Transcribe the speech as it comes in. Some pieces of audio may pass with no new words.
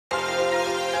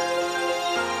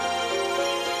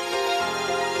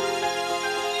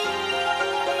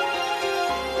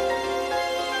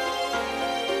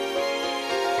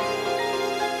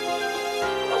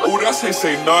I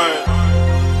say no.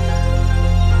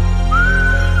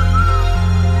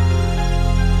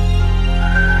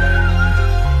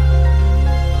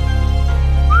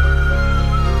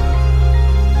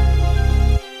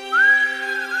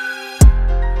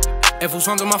 F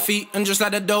ones on my feet, and just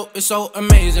like the dope, it's so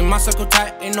amazing. My circle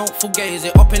tight, ain't no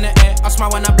fugazi. Up in the air, I smile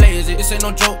when I blaze it. This ain't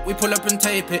no joke, we pull up and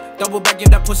tape it. Double back,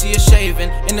 give that pussy a shaving.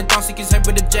 In the dance, stick his head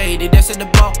with the JD. They said the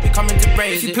bar, we coming to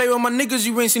raise it. If you play with my niggas,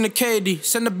 you ain't seen the KD.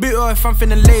 Send a bit or if I'm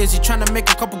feeling lazy. Tryna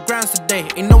make a couple grands today.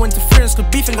 Ain't no interference, cause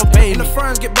beef ain't gon' pay me. And the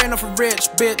friends get brain off a rich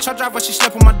bitch. I drive while she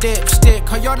slap on my dipstick.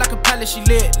 Her yard like a palace, she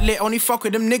lit. Only fuck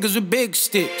with them niggas with big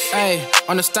sticks. Ayy,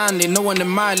 understand it, no one in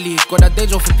my league. Got that day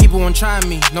job for people won't try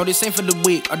me. No, this ain't for the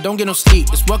weak. I don't get no sleep,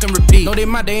 it's work and repeat. No, they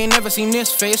mad, they ain't never seen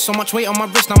this face. So much weight on my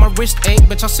wrist, now my wrist ache.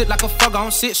 Bitch, I sit like a frog, I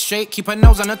don't sit straight. Keep her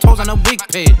nails and her toes and her wig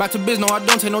paid. Back to biz, no, I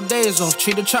don't take no days off.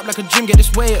 Treat the trap like a gym, get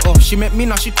this weight off. She met me,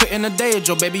 now she quitting a day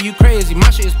job. Baby, you crazy, my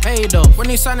shit is paid off. When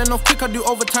they signing off quick, I do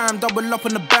overtime. Double up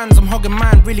on the bands, I'm hogging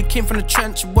mine. Really came from the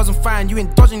trench, it wasn't fine. You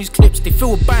ain't dodging these clips, they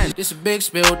feel a bind. This a big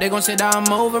spill, they gon' say that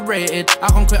I'm overrated. I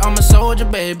can't quit, I'm a soldier,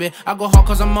 baby. I go hard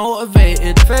cause I'm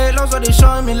motivated. Fake lows, what they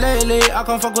showing me lately. I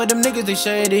can't fuck with them niggas, they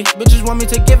shady. Bitches want me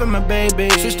to give him a baby.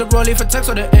 Switch the rollie for text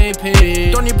or the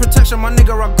AP. Don't need protection, my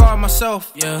nigga, I guard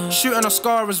myself. Yeah. Shooting a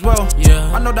scar as well.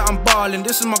 Yeah. I know that I'm ballin',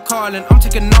 this is my calling. I'm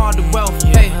taking all the wealth.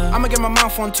 Yeah. Hey, I'ma get my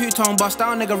mouth on two-tone. Bust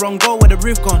down, nigga, wrong, go where the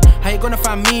roof gone. How you gonna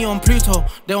find me on Pluto?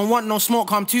 They don't want no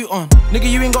smoke, I'm too on.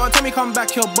 Nigga, you ain't gotta tell me come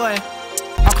back, your boy.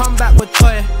 I'll come back with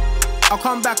toy. I'll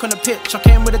come back on the pitch. I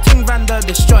came with a ting van to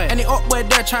destroy. Any up where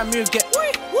there try move, get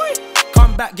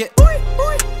come back, get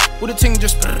all the ting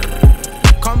just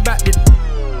come back,